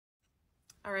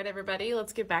All right, everybody,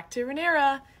 let's get back to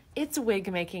Rhaenyra. It's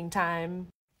wig making time.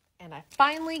 And I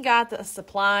finally got the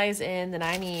supplies in that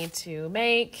I need to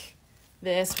make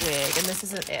this wig, and this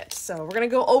isn't it. So we're gonna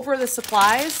go over the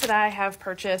supplies that I have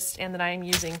purchased and that I am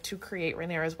using to create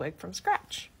Rhaenyra's wig from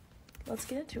scratch. Let's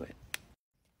get into it.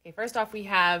 Okay, first off, we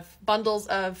have bundles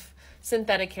of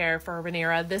synthetic hair for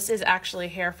Rhaenyra. This is actually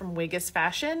hair from Wiggis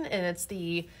Fashion, and it's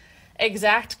the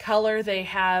exact color they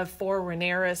have for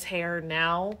Rhaenyra's hair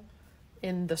now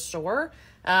in the store.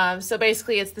 So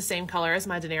basically it's the same color as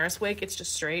my Daenerys wig. It's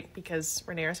just straight because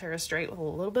Rhaenyra's hair is straight with a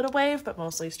little bit of wave, but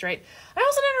mostly straight. I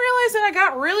also didn't realize that I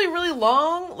got really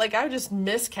long. Like, I just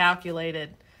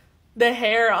miscalculated the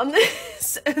hair on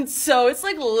this. And so it's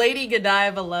like Lady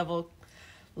Godiva level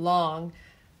long.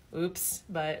 Oops.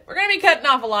 But we're going to be cutting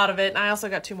off a lot of it. And I also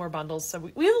got 2 more bundles. So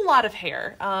we have a lot of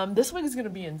hair. This wig is going to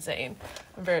be insane.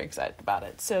 I'm very excited about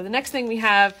it. So the next thing we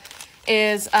have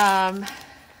is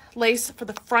lace for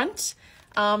the front.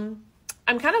 I'm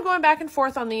kind of going back and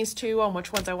forth on these two on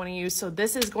which ones I want to use. So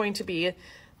this is going to be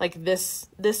like this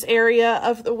area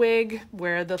of the wig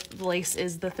where the lace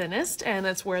is the thinnest, and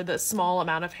that's where the small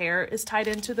amount of hair is tied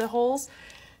into the holes.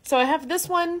 So I have this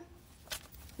one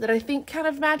that I think kind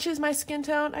of matches my skin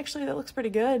tone. Actually, that looks pretty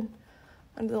good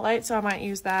under the light, so I might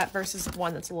use that versus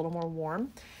one that's a little more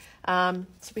warm.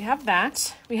 So we have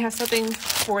that. We have something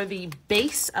for the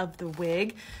base of the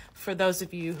wig. For those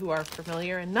of you who are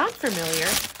familiar and not familiar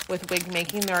with wig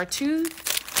making, there are 2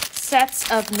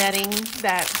 sets of netting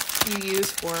that you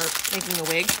use for making a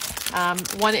wig.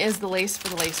 One is the lace for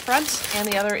the lace front, and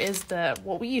the other is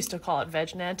what we used to call it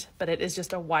veg net, but it is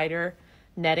just a wider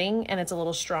netting and it's a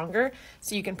little stronger,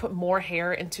 so you can put more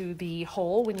hair into the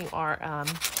hole when you are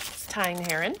tying the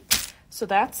hair in. So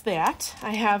that's that.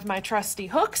 I have my trusty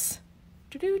hooks.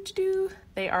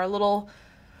 They are little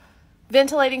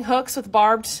ventilating hooks with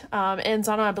barbed ends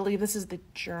on them. I believe this is the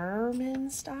German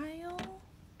style.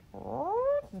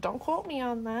 Don't quote me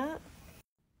on that.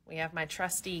 We have my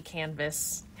trusty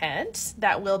canvas head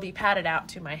that will be padded out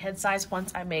to my head size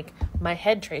once I make my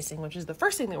head tracing, which is the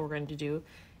first thing that we're going to do.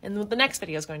 And what the next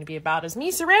video is going to be about is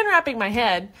me saran wrapping my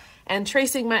head and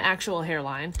tracing my actual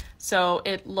hairline. So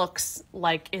it looks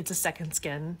like it's a second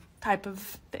skin type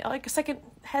of, like a second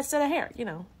set of hair, you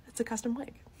know, it's a custom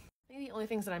wig. The only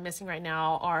things that I'm missing right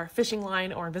now are fishing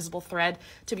line or invisible thread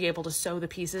to be able to sew the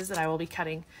pieces that I will be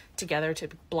cutting together to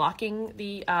blocking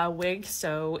the wig.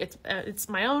 So it's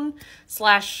my own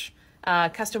 /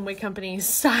 custom wig company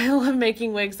style of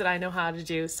making wigs that I know how to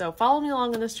do. So follow me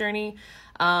along on this journey.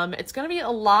 It's going to be a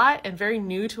lot and very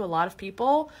new to a lot of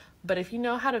people, but if you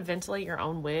know how to ventilate your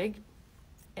own wig,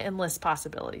 endless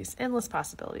possibilities.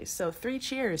 So 3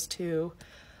 cheers to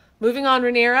moving on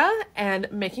Rhaenyra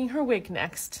and making her wig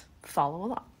next. Follow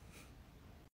along.